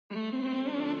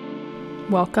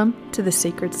Welcome to the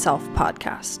Sacred Self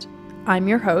podcast. I'm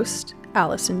your host,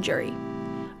 Allison Jury.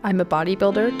 I'm a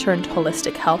bodybuilder turned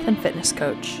holistic health and fitness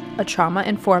coach, a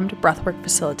trauma-informed breathwork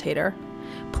facilitator,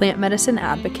 plant medicine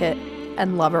advocate,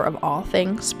 and lover of all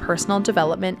things personal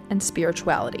development and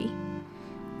spirituality.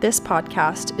 This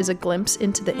podcast is a glimpse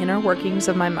into the inner workings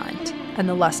of my mind and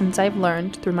the lessons I've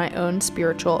learned through my own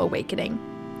spiritual awakening.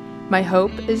 My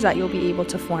hope is that you'll be able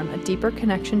to form a deeper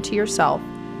connection to yourself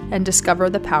and discover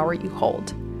the power you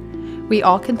hold. We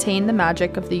all contain the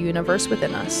magic of the universe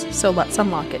within us, so let's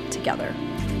unlock it together.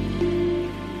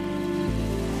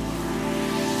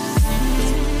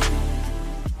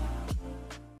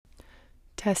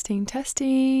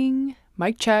 Testing.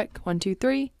 Mic check. 1, 2,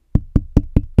 3.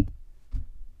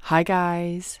 Hi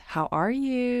guys, how are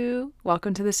you?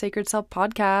 Welcome to the Sacred Self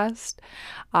podcast.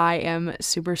 I am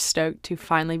super stoked to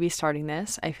finally be starting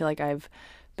this. I feel like I've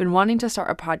been wanting to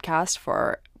start a podcast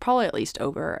for probably at least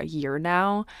over a year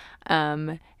now,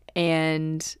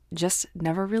 and just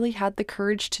never really had the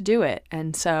courage to do it.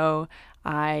 And so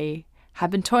I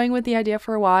have been toying with the idea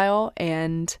for a while,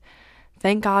 and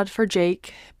thank God for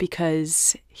Jake,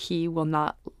 because he will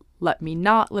not let me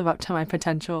not live up to my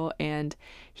potential, and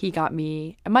he got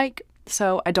me a mic,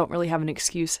 so I don't really have an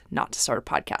excuse not to start a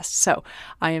podcast. So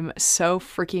I am so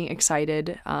freaking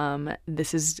excited.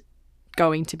 This is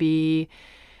going to be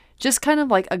just kind of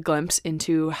like a glimpse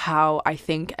into how I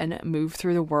think and move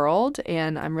through the world,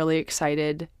 and I'm really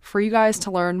excited for you guys to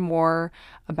learn more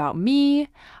about me,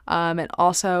 and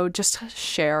also just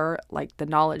share like the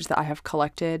knowledge that I have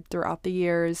collected throughout the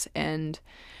years, and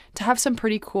to have some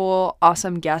pretty cool,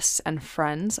 awesome guests and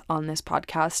friends on this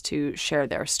podcast to share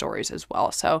their stories as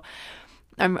well. So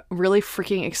I'm really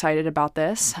freaking excited about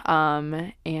this,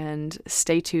 and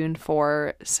stay tuned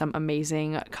for some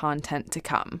amazing content to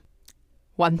come.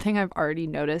 One thing I've already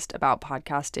noticed about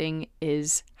podcasting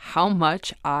is how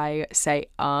much I say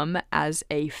as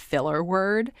a filler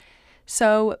word.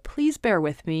 So please bear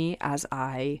with me as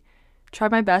I try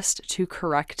my best to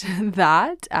correct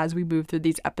that as we move through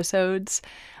these episodes.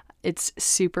 It's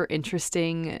super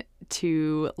interesting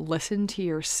to listen to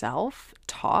yourself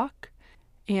talk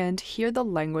and hear the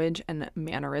language and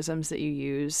mannerisms that you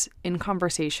use in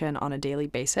conversation on a daily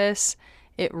basis.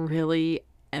 It really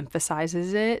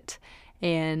emphasizes it.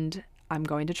 And I'm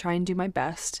going to try and do my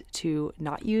best to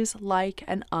not use like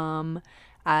and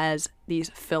as these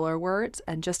filler words,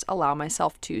 and just allow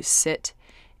myself to sit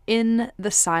in the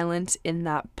silence, in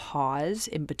that pause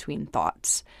in between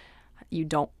thoughts. You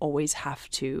don't always have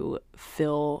to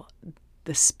fill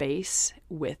the space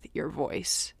with your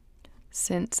voice.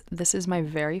 Since this is my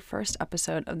very first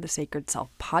episode of the Sacred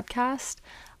Self podcast,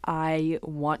 I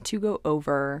want to go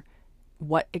over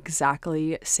what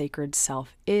exactly sacred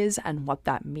self is and what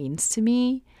that means to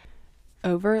me.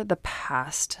 Over the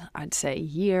past, I'd say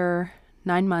year,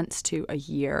 9 months to a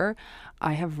year,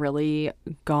 I have really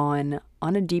gone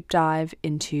on a deep dive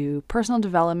into personal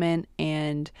development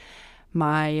and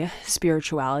my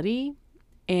spirituality,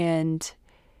 and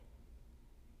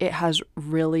it has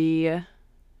really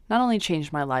not only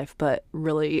changed my life, but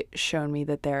really shown me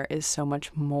that there is so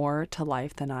much more to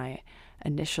life than I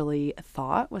initially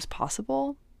thought was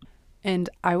possible. And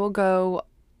I will go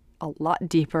a lot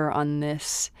deeper on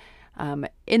this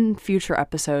in future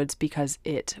episodes, because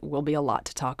it will be a lot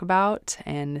to talk about,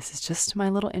 and this is just my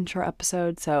little intro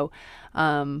episode. So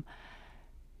to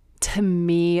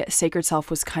me, Sacred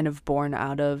Self was kind of born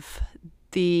out of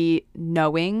the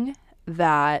knowing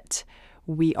that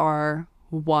we are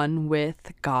one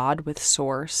with God, with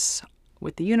Source,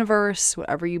 with the universe,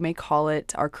 whatever you may call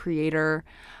it, our creator.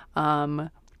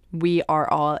 We are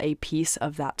all a piece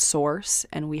of that source,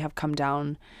 and we have come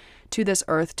down to this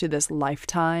earth, to this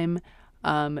lifetime,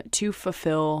 to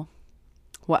fulfill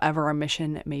whatever our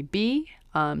mission may be,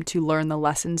 to learn the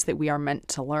lessons that we are meant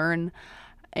to learn,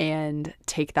 and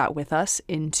take that with us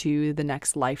into the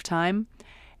next lifetime.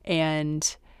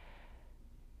 And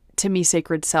to me,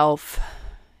 Sacred Self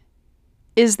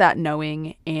is that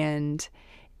knowing, and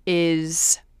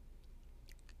is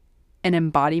an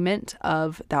embodiment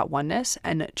of that oneness,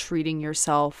 and treating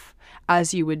yourself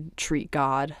as you would treat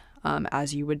God,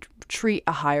 as you would treat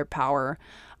a higher power,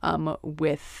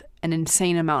 with an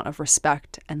insane amount of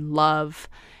respect and love,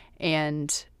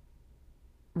 and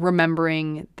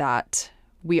remembering that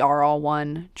we are all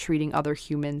one, treating other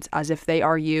humans as if they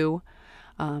are you,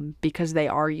 because they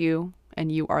are you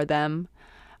and you are them.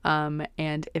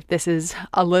 And if this is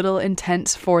a little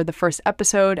intense for the first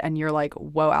episode and you're like,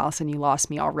 whoa, Allison, you lost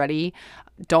me already,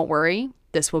 don't worry.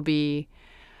 This will be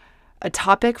a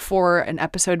topic for an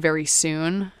episode very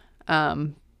soon.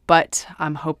 But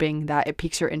I'm hoping that it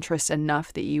piques your interest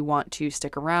enough that you want to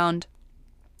stick around.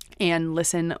 and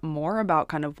listen more about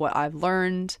kind of what I've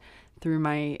learned through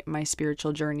my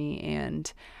spiritual journey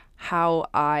and how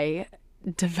I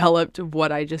developed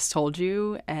what I just told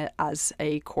you as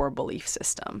a core belief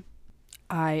system.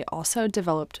 I also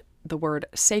developed the word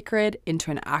sacred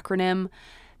into an acronym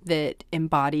that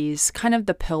embodies kind of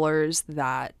the pillars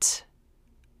that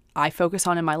I focus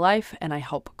on in my life and I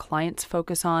help clients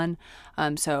focus on.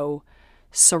 So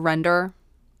surrender,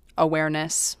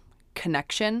 awareness,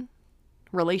 connection,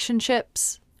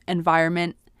 relationships,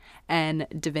 environment, and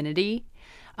divinity.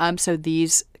 So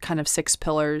these kind of 6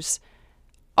 pillars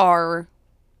are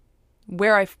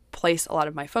where I place a lot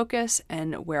of my focus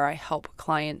and where I help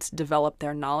clients develop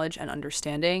their knowledge and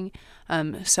understanding.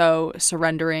 So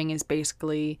surrendering is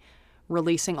basically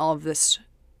releasing all of this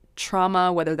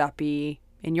trauma, whether that be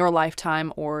in your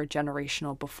lifetime or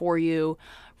generational before you,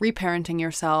 reparenting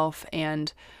yourself,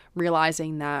 and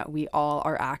realizing that we all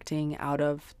are acting out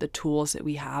of the tools that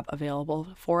we have available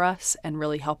for us, and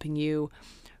really helping you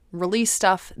release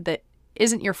stuff that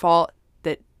isn't your fault,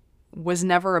 that was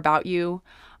never about you,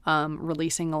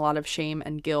 releasing a lot of shame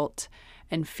and guilt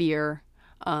and fear,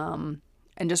 and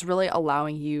just really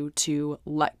allowing you to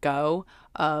let go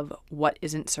of what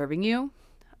isn't serving you,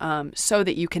 so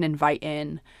that you can invite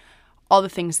in all the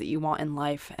things that you want in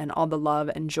life and all the love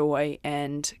and joy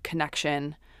and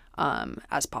connection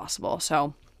as possible.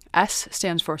 So S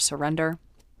stands for surrender.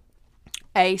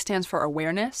 A stands for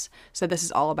awareness. So this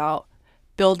is all about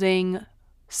building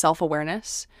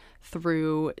self-awareness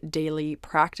through daily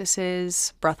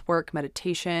practices, breathwork,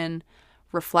 meditation,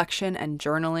 reflection, and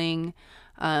journaling,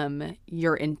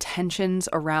 your intentions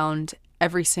around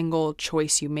every single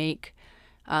choice you make,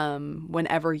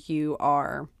 whenever you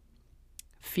are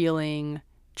feeling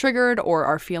triggered or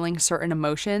are feeling certain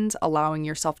emotions, allowing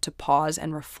yourself to pause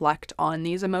and reflect on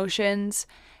these emotions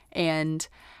and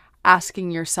asking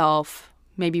yourself,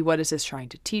 maybe what is this trying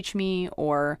to teach me?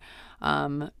 Or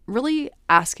really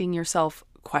asking yourself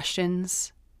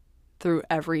questions through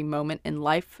every moment in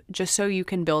life, just so you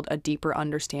can build a deeper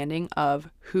understanding of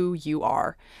who you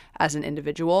are as an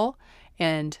individual,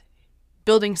 and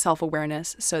building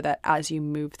self-awareness so that as you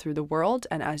move through the world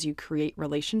and as you create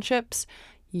relationships,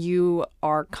 you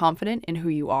are confident in who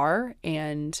you are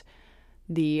and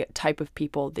the type of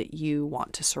people that you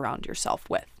want to surround yourself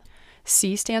with.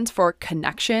 C stands for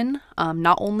connection,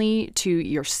 not only to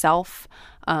yourself,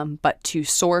 but to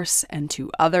source and to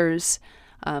others.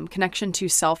 Connection to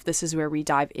self, this is where we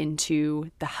dive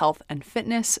into the health and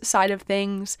fitness side of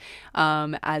things.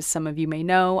 As some of you may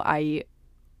know, I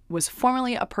was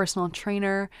formerly a personal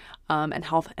trainer and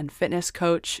health and fitness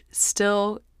coach,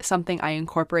 still something I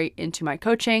incorporate into my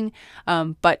coaching,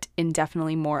 but in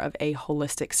definitely more of a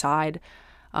holistic side,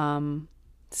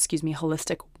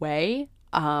 holistic way,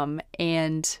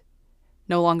 and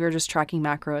no longer just tracking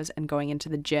macros and going into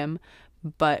the gym,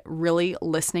 but really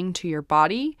listening to your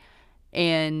body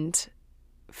and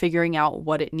figuring out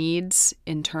what it needs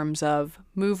in terms of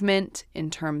movement, in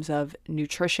terms of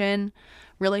nutrition,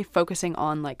 really focusing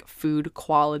on like food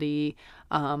quality,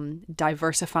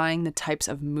 diversifying the types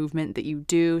of movement that you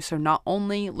do. So not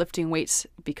only lifting weights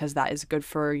because that is good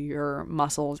for your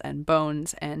muscles and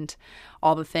bones and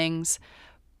all the things,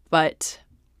 but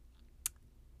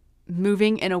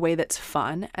moving in a way that's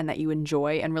fun and that you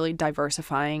enjoy, and really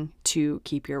diversifying to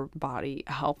keep your body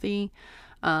healthy.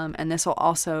 And this will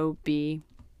also be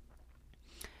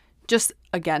just,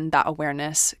 again, that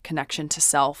awareness, connection to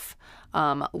self,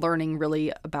 learning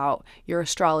really about your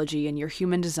astrology and your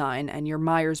human design and your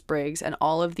Myers-Briggs and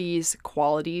all of these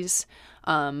qualities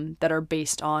that are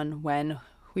based on when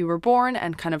we were born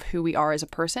and kind of who we are as a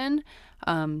person,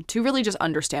 to really just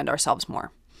understand ourselves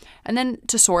more. And then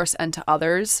to source and to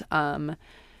others,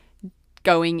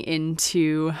 going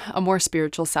into a more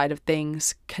spiritual side of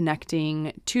things,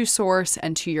 connecting to source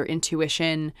and to your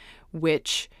intuition,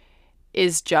 which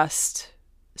is just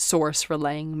source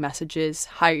relaying messages,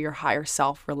 your higher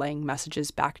self relaying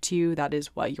messages back to you. That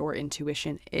is what your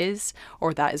intuition is,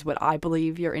 or that is what I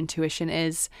believe your intuition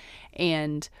is.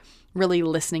 And really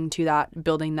listening to that,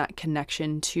 building that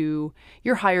connection to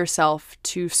your higher self,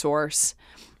 to source,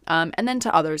 and then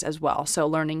to others as well. So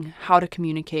learning how to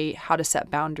communicate, how to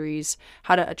set boundaries,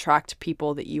 how to attract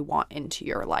people that you want into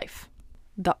your life.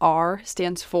 The R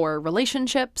stands for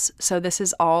relationships. So this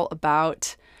is all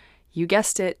about, you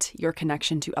guessed it, your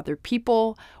connection to other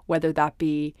people, whether that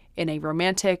be in a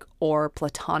romantic or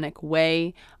platonic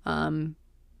way.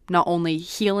 Not only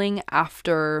healing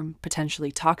after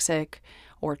potentially toxic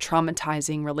or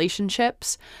traumatizing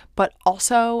relationships, but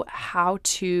also how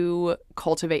to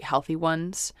cultivate healthy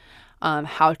ones,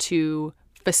 how to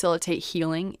facilitate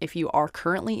healing if you are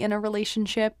currently in a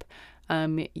relationship,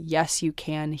 Yes, you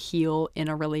can heal in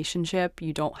a relationship.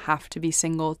 You don't have to be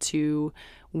single to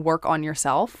work on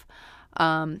yourself.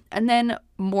 And then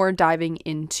more diving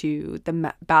into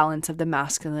the balance of the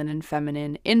masculine and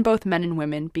feminine in both men and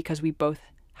women, because we both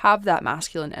have that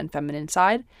masculine and feminine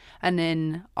side. And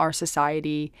in our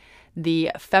society,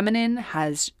 the feminine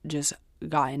has just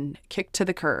gotten kicked to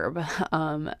the curb.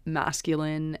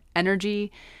 Masculine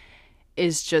energy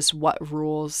is just what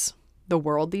rules the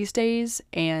world these days,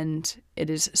 and it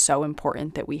is so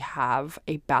important that we have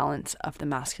a balance of the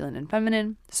masculine and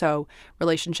feminine. So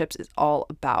relationships is all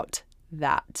about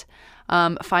that.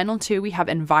 Final two, we have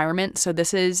environment. So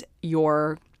this is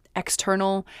your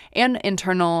external and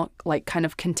internal, like, kind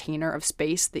of container of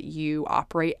space that you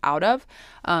operate out of.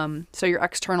 So your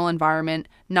external environment,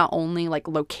 not only like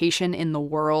location in the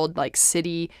world, like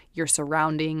city, your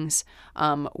surroundings,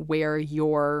 where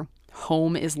your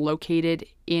home is located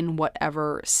in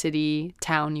whatever city,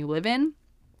 town you live in,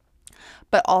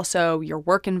 but also your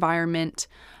work environment,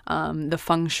 the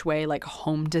feng shui, like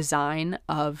home design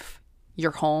of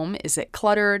your home. Is it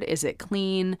cluttered? Is it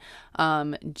clean?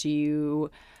 Do you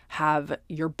have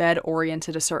your bed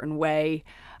oriented a certain way?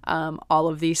 All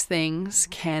of these things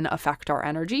can affect our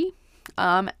energy.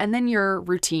 And then your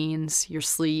routines, your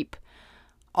sleep,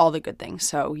 all the good things.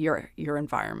 So your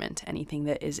environment, anything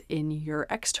that is in your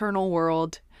external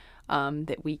world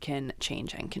that we can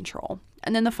change and control.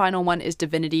 And then the final one is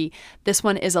divinity. This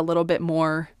one is a little bit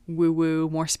more woo-woo,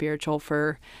 more spiritual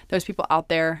for those people out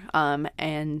there.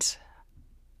 And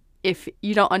if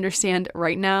you don't understand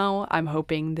right now, I'm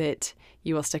hoping that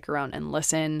you will stick around and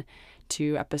listen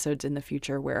to episodes in the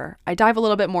future where I dive a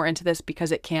little bit more into this,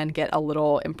 because it can get a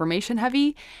little information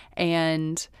heavy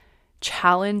and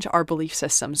challenge our belief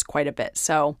systems quite a bit.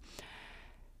 So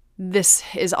this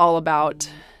is all about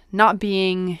not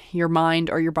being your mind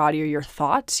or your body or your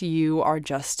thoughts. You are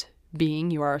just being,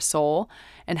 you are a soul.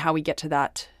 And how we get to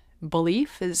that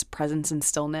belief is presence and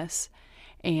stillness.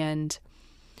 And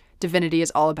divinity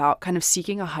is all about kind of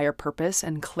seeking a higher purpose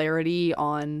and clarity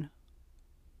on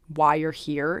why you're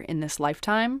here in this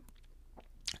lifetime.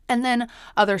 And then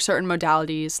other certain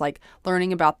modalities, like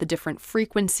learning about the different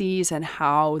frequencies and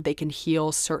how they can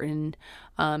heal certain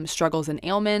struggles and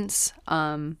ailments,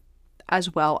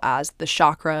 as well as the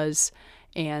chakras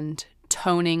and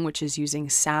toning, which is using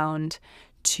sound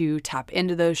to tap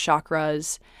into those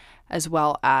chakras, as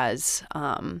well as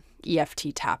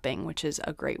EFT tapping, which is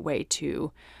a great way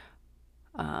to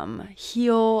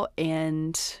heal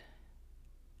and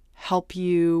help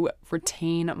you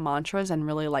retain mantras and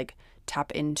really like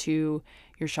tap into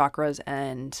your chakras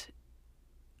and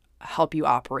help you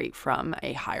operate from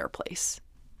a higher place.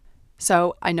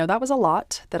 So I know that was a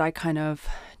lot that I kind of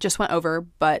just went over,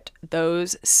 but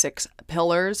those 6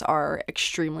 pillars are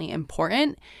extremely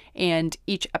important, and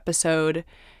each episode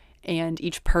and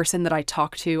each person that I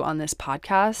talk to on this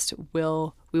podcast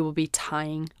we will be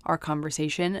tying our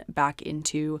conversation back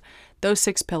into those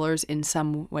 6 pillars in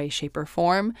some way, shape, or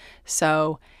form.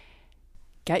 So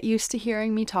get used to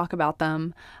hearing me talk about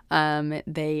them.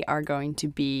 They are going to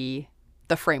be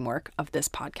the framework of this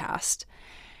podcast.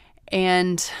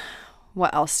 And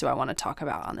what else do I want to talk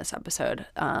about on this episode?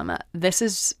 This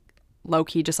is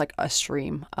low-key just like a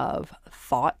stream of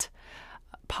thought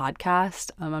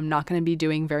podcast. I'm not going to be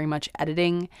doing very much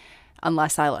editing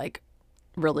unless I like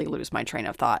really lose my train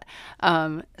of thought.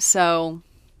 So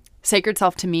sacred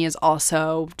self to me is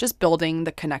also just building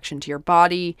the connection to your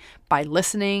body by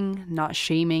listening, not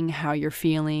shaming how you're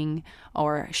feeling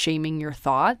or shaming your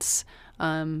thoughts,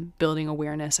 building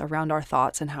awareness around our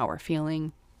thoughts and how we're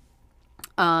feeling.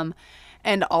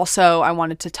 And also I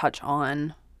wanted to touch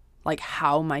on like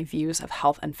how my views of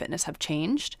health and fitness have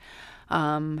changed.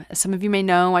 As some of you may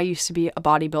know, I used to be a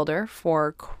bodybuilder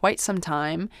for quite some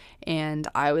time, and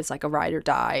I was like a ride or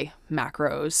die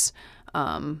macros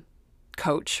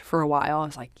coach for a while. I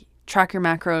was like, track your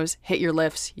macros, hit your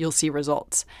lifts, you'll see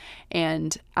results.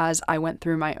 And as I went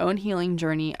through my own healing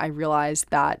journey, I realized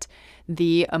that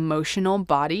the emotional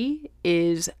body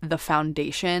is the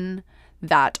foundation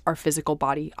that our physical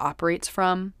body operates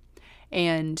from,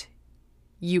 and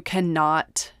you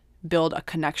cannot build a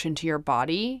connection to your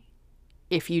body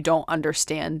if you don't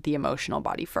understand the emotional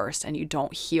body first and you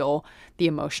don't heal the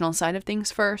emotional side of things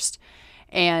first.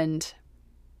 And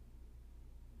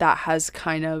that has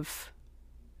kind of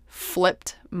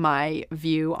flipped my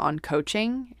view on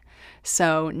coaching.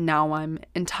 So now I'm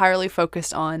entirely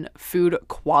focused on food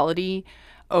quality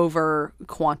over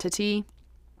quantity.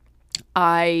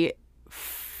 I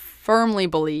firmly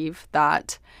believe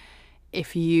that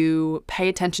if you pay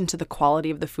attention to the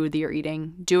quality of the food that you're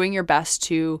eating, doing your best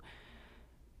to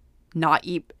not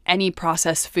eat any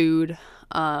processed food,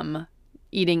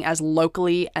 eating as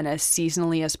locally and as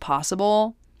seasonally as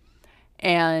possible,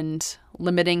 and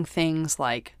limiting things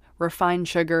like refined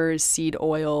sugars, seed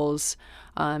oils,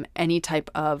 any type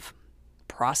of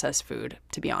processed food,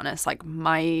 to be honest. Like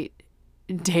my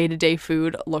day-to-day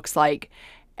food looks like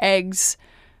eggs,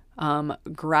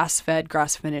 grass-fed,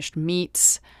 grass-finished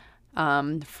meats,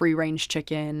 free-range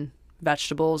chicken,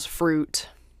 vegetables, fruit,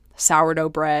 sourdough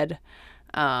bread,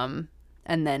 and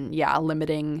then,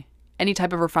 limiting any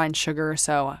type of refined sugar.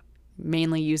 So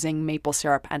mainly using maple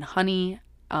syrup and honey,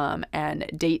 and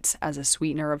dates as a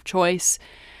sweetener of choice.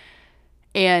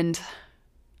 And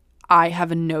I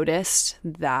have noticed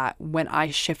that when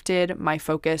I shifted my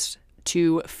focus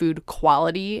to food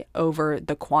quality over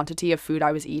the quantity of food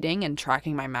I was eating and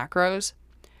tracking my macros,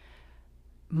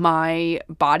 my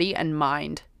body and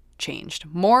mind changed.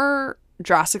 More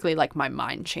drastically, like my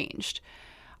mind changed.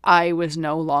 I was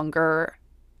no longer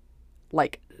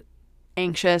like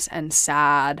anxious and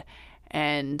sad,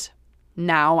 and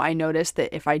now I notice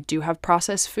that if I do have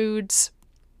processed foods,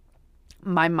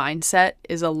 my mindset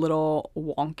is a little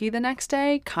wonky the next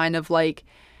day, kind of like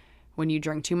when you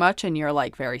drink too much and you're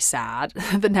like very sad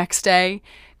the next day,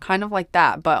 kind of like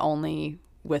that, but only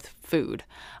with food.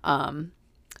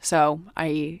 So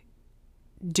I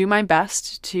do my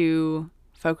best to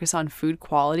focus on food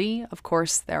quality. Of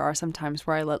course, there are some times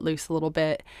where I let loose a little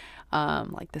bit.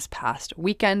 Like this past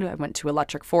weekend, I went to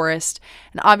Electric Forest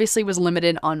and obviously was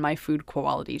limited on my food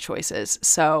quality choices.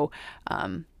 So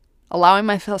allowing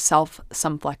myself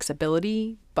some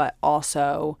flexibility, but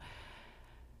also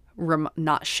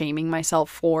not shaming myself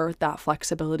for that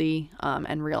flexibility,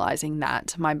 and realizing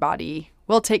that my body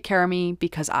will take care of me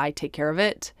because I take care of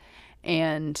it.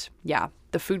 And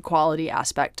the food quality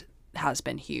aspect has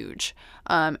been huge.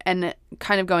 And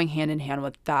kind of going hand in hand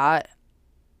with that,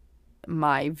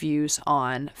 my views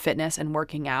on fitness and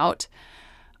working out.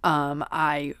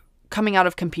 Coming out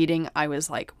of competing, I was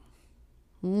like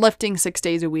lifting 6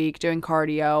 days a week, doing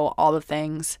cardio, all the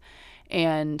things.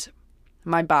 And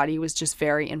my body was just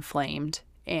very inflamed.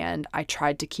 And I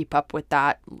tried to keep up with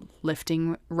that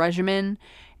lifting regimen.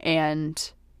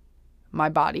 And my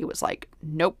body was like,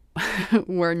 nope,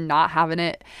 we're not having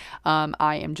it.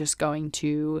 I am just going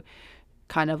to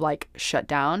kind of like shut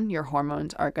down. Your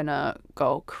hormones are gonna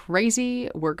go crazy.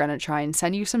 We're gonna try and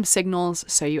send you some signals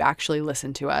so you actually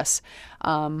listen to us.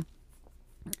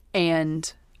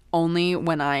 And only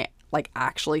when I like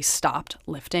actually stopped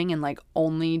lifting and like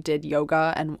only did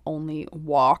yoga and only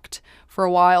walked for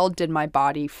a while did my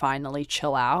body finally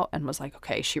chill out and was like,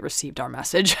 okay, she received our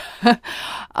message.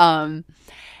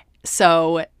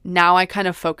 So now I kind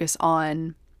of focus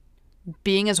on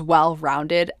being as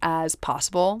well-rounded as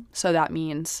possible. So that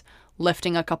means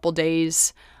lifting a couple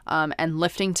days, and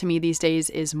lifting to me these days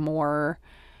is more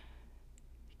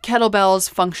kettlebells,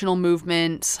 functional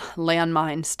movements,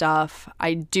 landmine stuff.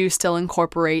 I do still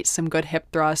incorporate some good hip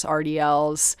thrusts,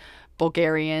 RDLs,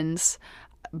 Bulgarians,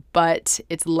 but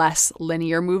it's less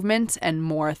linear movements and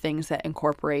more things that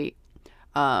incorporate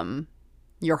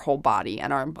your whole body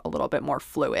and are a little bit more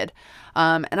fluid.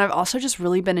 And I've also just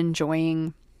really been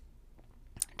enjoying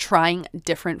trying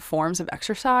different forms of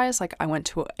exercise. Like I went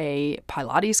to a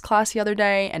Pilates class the other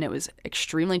day and it was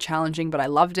extremely challenging, but I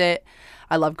loved it.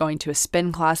 I love going to a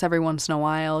spin class every once in a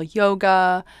while,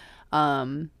 yoga.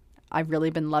 I've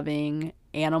really been loving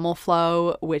Animal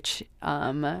Flow, which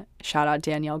shout out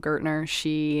Danielle Gertner.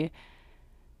 She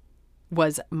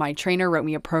was my trainer, wrote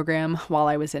me a program while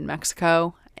I was in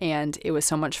Mexico. And it was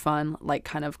so much fun, like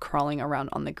kind of crawling around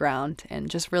on the ground and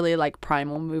just really like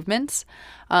primal movements.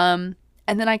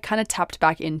 And then I kind of tapped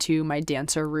back into my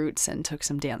dancer roots and took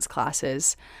some dance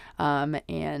classes.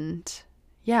 And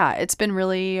yeah, it's been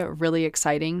really, really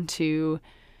exciting to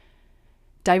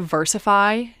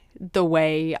diversify the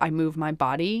way I move my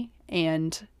body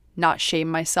and not shame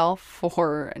myself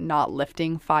for not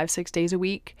lifting 5-6 days a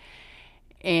week.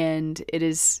 And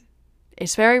it's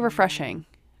very refreshing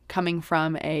coming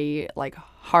from a like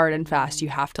hard and fast, you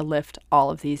have to lift all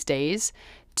of these days,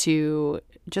 to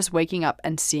just waking up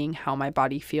and seeing how my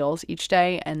body feels each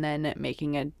day and then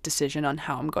making a decision on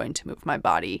how I'm going to move my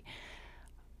body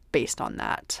based on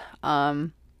that.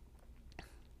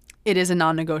 It is a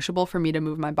non-negotiable for me to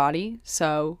move my body,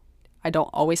 so I don't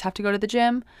always have to go to the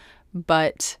gym,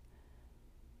 but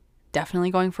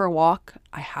definitely going for a walk.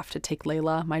 I have to take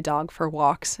Layla, my dog, for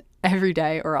walks every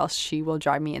day or else she will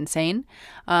drive me insane.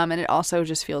 And it also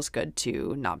just feels good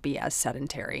to not be as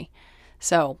sedentary.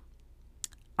 So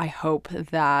I hope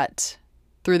that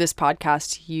through this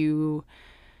podcast, you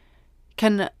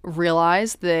can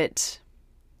realize that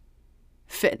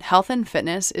health and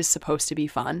fitness is supposed to be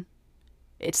fun.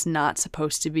 It's not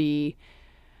supposed to be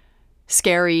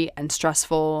scary and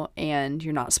stressful, and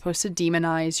you're not supposed to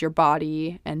demonize your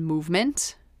body and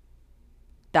movement.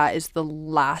 That is the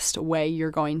last way you're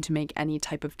going to make any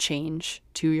type of change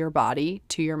to your body,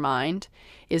 to your mind,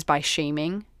 is by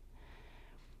shaming.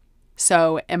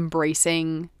 So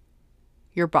embracing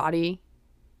your body,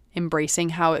 embracing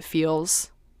how it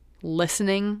feels,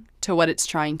 listening to what it's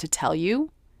trying to tell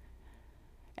you,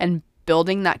 and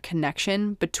building that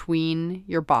connection between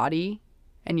your body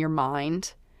and your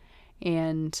mind,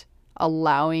 and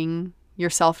allowing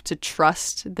yourself to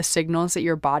trust the signals that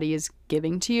your body is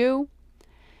giving to you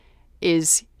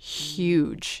is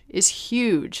huge.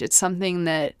 It's something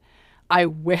that I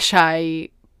wish I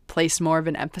placed more of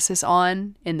an emphasis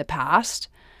on in the past,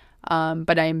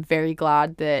 but I am very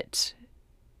glad that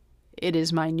it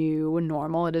is my new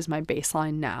normal. It is my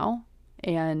baseline now,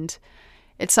 and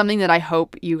it's something that I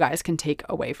hope you guys can take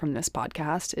away from this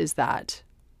podcast, is that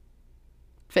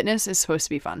fitness is supposed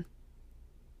to be fun.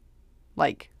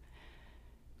 Like,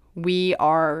 we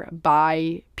are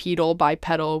bipedal,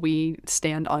 we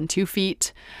stand on 2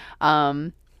 feet.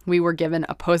 We were given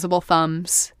opposable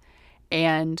thumbs,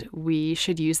 and we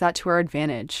should use that to our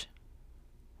advantage.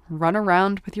 Run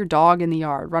around with your dog in the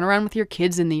yard. Run around with your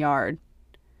kids in the yard.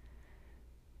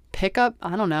 Pick up,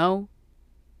 I don't know,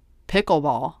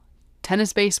 pickleball,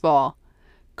 tennis, baseball.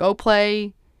 Go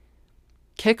play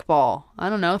kickball. I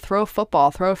don't know, throw a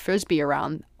football, throw a frisbee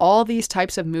around. All these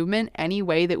types of movement, any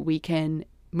way that we can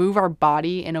move our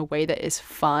body in a way that is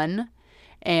fun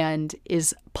and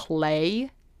is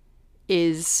play,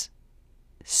 is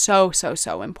so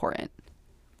important.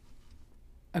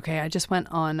 Okay, I just went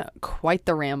on quite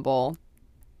the ramble.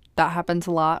 That happens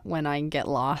a lot when I get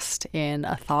lost in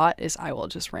a thought, is I will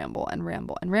just ramble and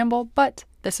ramble and ramble, but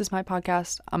this is my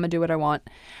podcast. I'm gonna do what I want.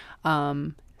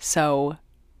 So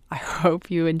I hope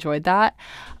you enjoyed that.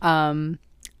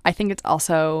 I think it's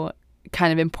also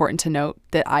kind of important to note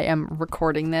that I am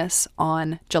recording this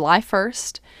on July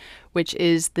 1st, which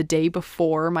is the day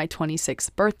before my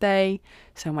 26th birthday.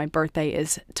 So my birthday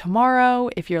is tomorrow.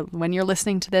 When you're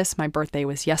listening to this, my birthday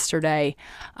was yesterday.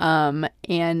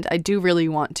 And I do really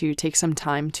want to take some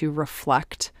time to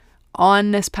reflect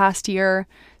on this past year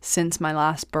since my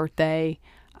last birthday,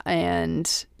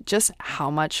 and just how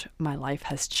much my life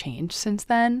has changed since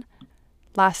then.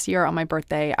 Last year on my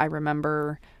birthday, I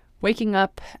remember waking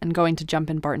up and going to jump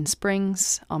in Barton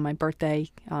Springs on my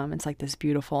birthday. It's like this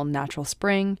beautiful natural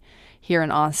spring here in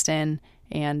Austin,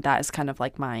 and that is kind of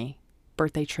like my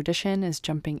birthday tradition, is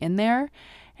jumping in there.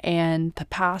 And the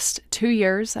past 2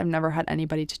 years, I've never had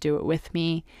anybody to do it with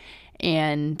me,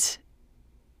 and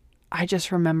I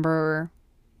just remember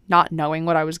not knowing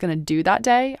what I was going to do that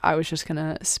day. I was just going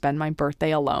to spend my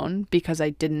birthday alone because I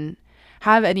didn't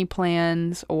have any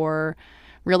plans or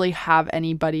really have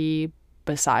anybody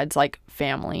besides like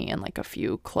family and like a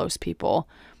few close people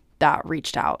that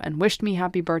reached out and wished me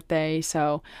happy birthday.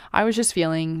 So I was just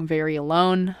feeling very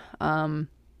alone.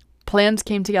 Plans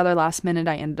came together last minute.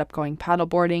 I ended up going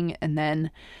paddleboarding and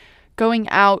then going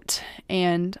out,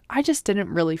 and I just didn't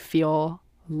really feel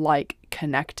like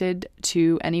connected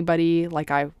to anybody,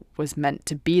 like I was meant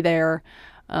to be there.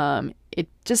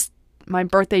 My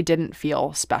birthday didn't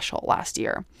feel special last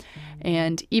year.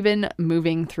 And even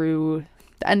moving through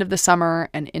the end of the summer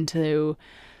and into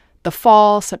the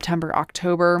fall, September,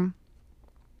 October,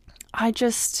 I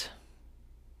just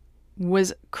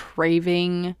was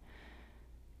craving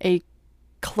a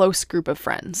close group of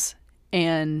friends.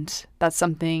 And that's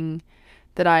something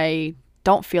that I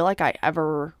don't feel like I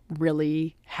ever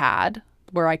really had,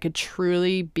 where I could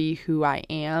truly be who I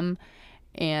am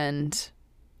and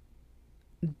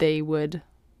they would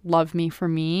love me for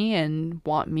me and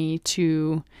want me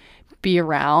to be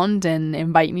around and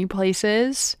invite me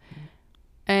places.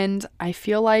 And I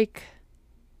feel like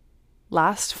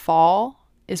last fall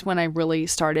is when I really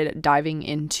started diving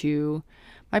into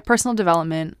my personal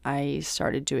development. I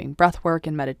started doing breath work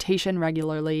and meditation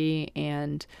regularly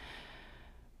and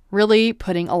really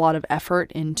putting a lot of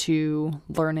effort into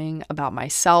learning about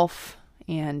myself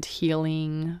and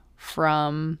healing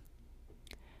from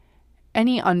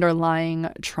any underlying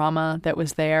trauma that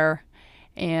was there.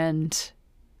 And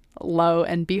lo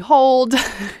and behold,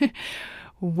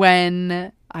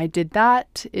 when I did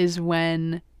that is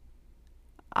when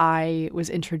I was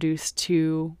introduced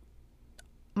to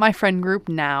my friend group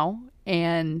now,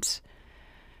 and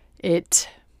it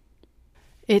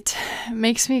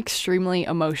makes me extremely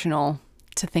emotional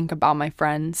to think about my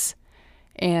friends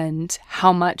and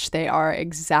how much they are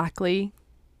exactly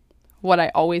what I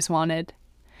always wanted.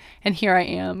 And here I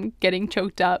am getting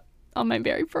choked up on my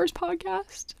very first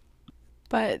podcast.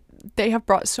 but they have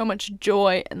brought so much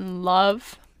joy and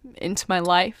love into my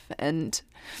life, and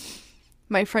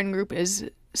my friend group is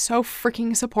so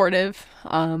freaking supportive.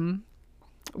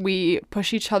 We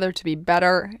push each other to be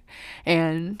better,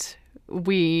 and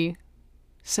we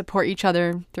support each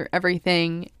other through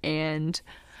everything, and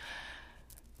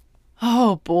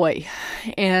oh boy.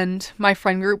 And my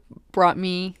friend group brought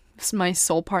me my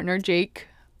soul partner, Jake,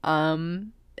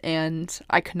 and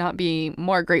I could not be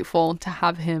more grateful to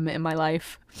have him in my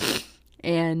life.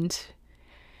 And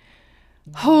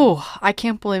oh, I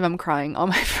can't believe I'm crying on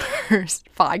my first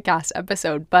podcast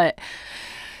episode, but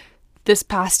this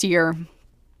past year,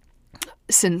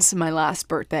 since my last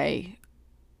birthday,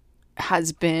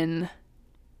 has been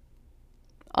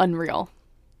unreal.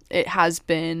 It has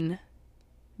been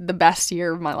the best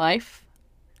year of my life.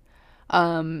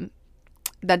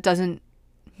 That doesn't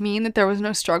mean that there was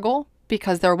no struggle,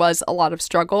 because there was a lot of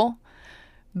struggle,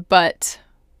 but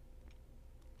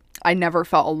I never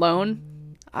felt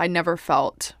alone. I never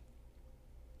felt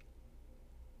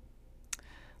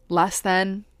less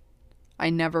than. I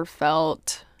never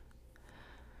felt...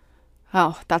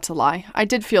 Oh, that's a lie. I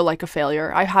did feel like a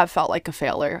failure. I have felt like a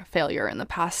failure in the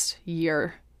past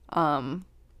year.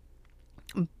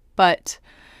 But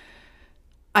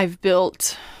I've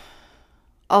built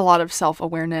a lot of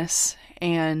self-awareness,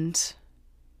 and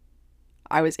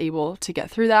I was able to get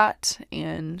through that,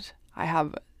 and I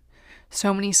have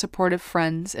so many supportive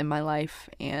friends in my life,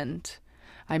 and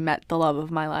I met the love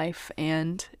of my life,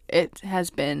 and it has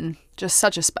been just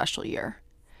such a special year.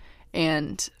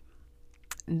 And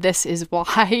this is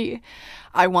why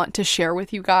I want to share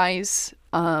with you guys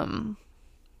what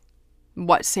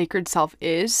Sacred Self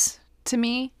is to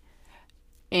me,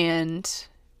 and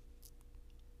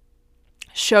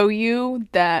show you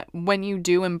that when you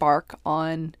do embark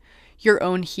on your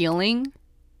own healing,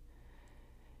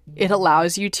 it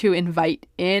allows you to invite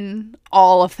in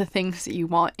all of the things that you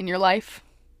want in your life.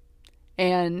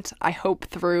 And I hope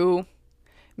through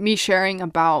me sharing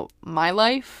about my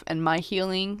life and my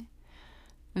healing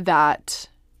that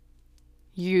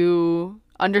you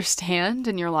understand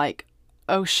and you're like,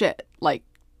 oh shit, like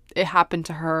it happened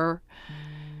to her.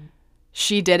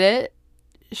 She did it.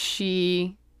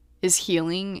 She is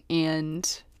healing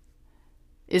and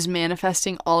is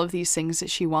manifesting all of these things that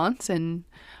she wants. And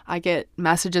I get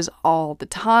messages all the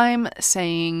time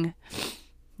saying,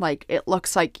 like, it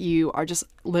looks like you are just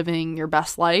living your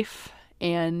best life.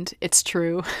 And it's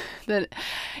true that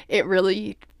it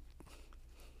really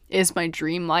is my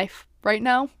dream life right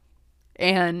now.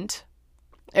 And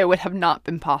it would have not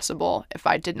been possible if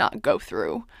I did not go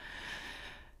through,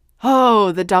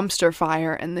 the dumpster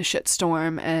fire and the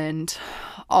shitstorm and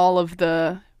all of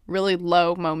the really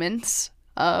low moments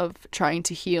of trying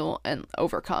to heal and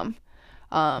overcome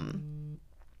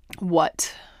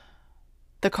what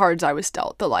the cards I was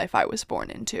dealt, the life I was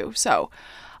born into. So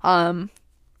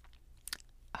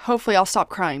hopefully I'll stop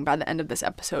crying by the end of this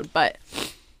episode, but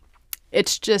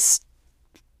it's just,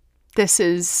 this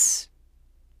is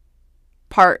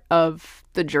part of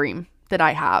the dream that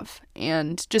I have,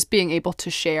 and just being able to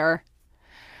share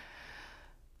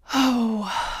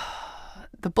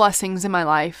the blessings in my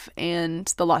life and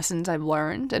the lessons I've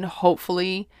learned, and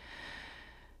hopefully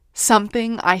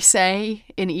something I say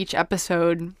in each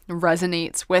episode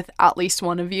resonates with at least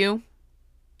one of you.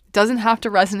 It doesn't have to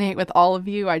resonate with all of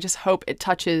you. I just hope it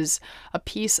touches a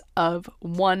piece of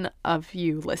one of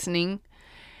you listening,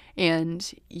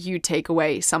 and you take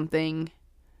away something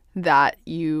that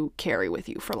you carry with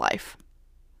you for life.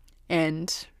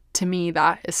 And to me,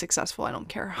 that is successful. I don't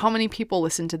care how many people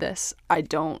listen to this. I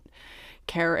don't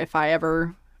care if I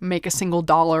ever make a single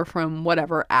dollar from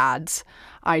whatever ads.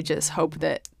 I just hope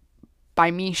that by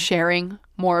me sharing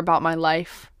more about my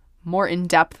life, more in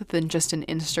depth than just an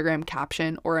Instagram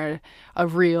caption or a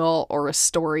reel or a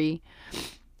story,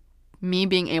 me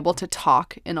being able to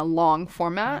talk in a long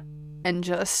format and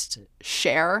just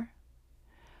share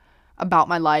about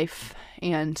my life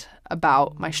and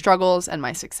about my struggles and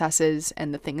my successes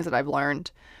and the things that I've learned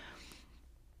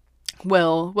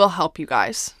will help you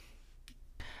guys.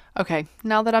 Okay,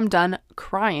 now that I'm done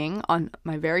crying on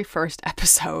my very first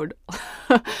episode,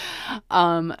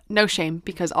 no shame,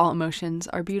 because all emotions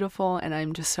are beautiful, and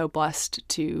I'm just so blessed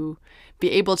to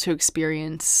be able to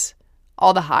experience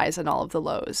all the highs and all of the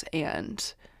lows,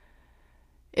 and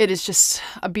it is just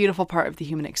a beautiful part of the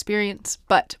human experience.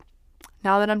 But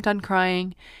now that I'm done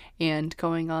crying and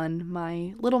going on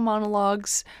my little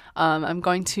monologues, I'm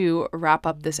going to wrap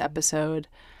up this episode.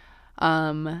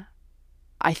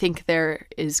 I think there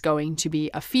is going to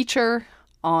be a feature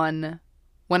on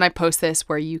when I post this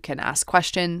where you can ask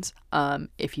questions.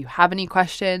 If you have any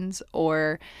questions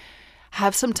or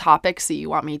have some topics that you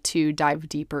want me to dive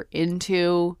deeper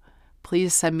into,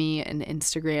 please send me an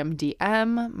Instagram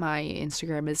DM. My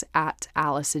Instagram is at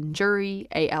AlisonJury,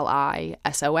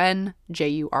 ALISONJURY.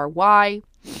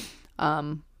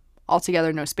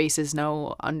 Altogether, no spaces,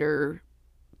 no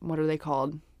what are they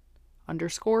called?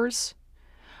 Underscores?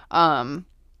 I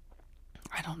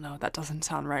don't know. That doesn't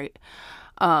sound right.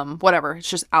 Whatever. It's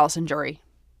just AlisonJury.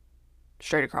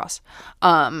 Straight across.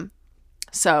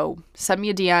 So send me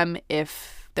a DM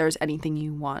if there's anything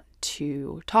you want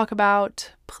to talk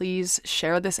about. Please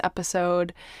share this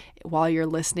episode while you're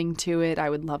listening to it. I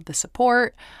would love the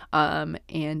support.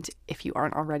 And if you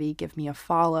aren't already, give me a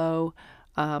follow.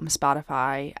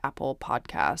 Spotify, Apple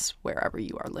Podcasts, wherever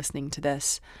you are listening to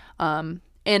this. And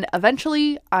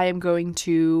eventually I am going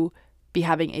to be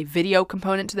having a video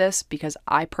component to this because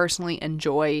I personally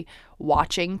enjoy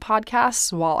watching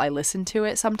podcasts while I listen to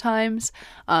it sometimes,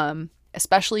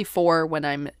 especially for when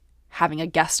I'm having a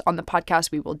guest on the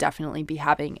podcast. We will definitely be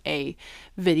having a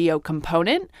video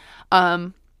component.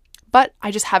 But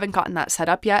I just haven't gotten that set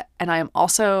up yet. And I am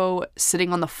also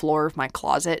sitting on the floor of my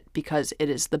closet because it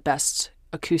is the best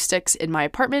acoustics in my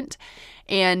apartment.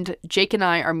 And Jake and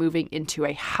I are moving into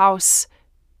a house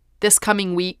this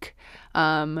coming week.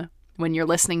 When you're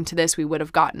listening to this, we would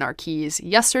have gotten our keys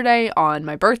yesterday on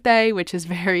my birthday, which is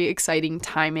very exciting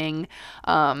timing.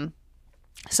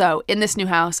 So in this new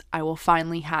house, I will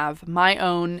finally have my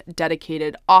own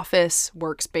dedicated office,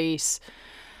 workspace,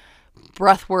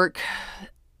 breathwork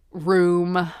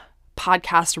room,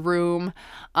 podcast room,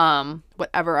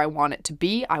 whatever I want it to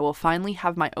be. I will finally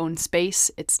have my own space.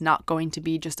 It's not going to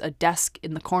be just a desk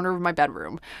in the corner of my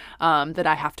bedroom that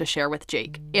I have to share with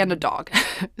Jake and a dog.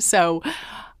 So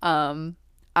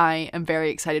I am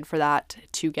very excited for that,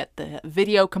 to get the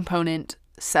video component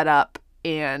set up,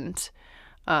 and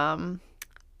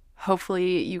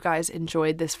hopefully you guys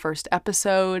enjoyed this first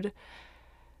episode.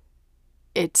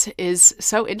 It is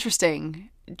so interesting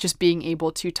just being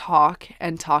able to talk,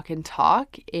 and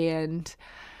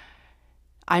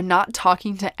I'm not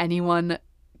talking to anyone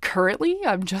currently.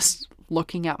 I'm just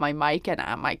looking at my mic and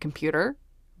at my computer,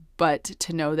 but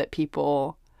to know that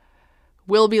people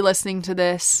will be listening to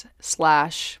this,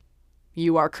 /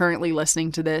 you are currently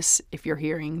listening to this if you're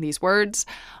hearing these words,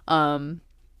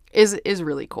 is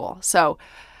really cool. So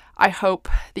I hope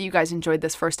that you guys enjoyed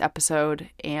this first episode,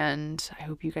 and I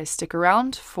hope you guys stick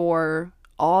around for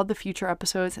all the future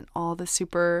episodes and all the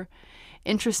super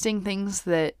interesting things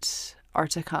that are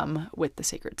to come with The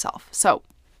Sacred Self. So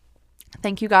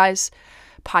thank you guys.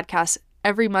 Podcast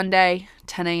every Monday,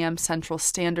 10 a.m. Central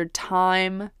Standard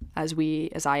Time, as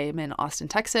I am in Austin,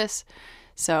 Texas.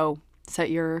 So set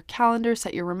your calendar,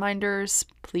 set your reminders.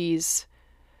 Please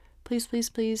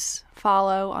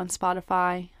follow on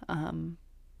Spotify.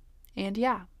 And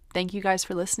yeah, thank you guys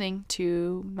for listening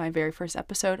to my very first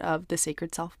episode of The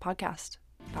Sacred Self podcast.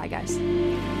 Bye, guys.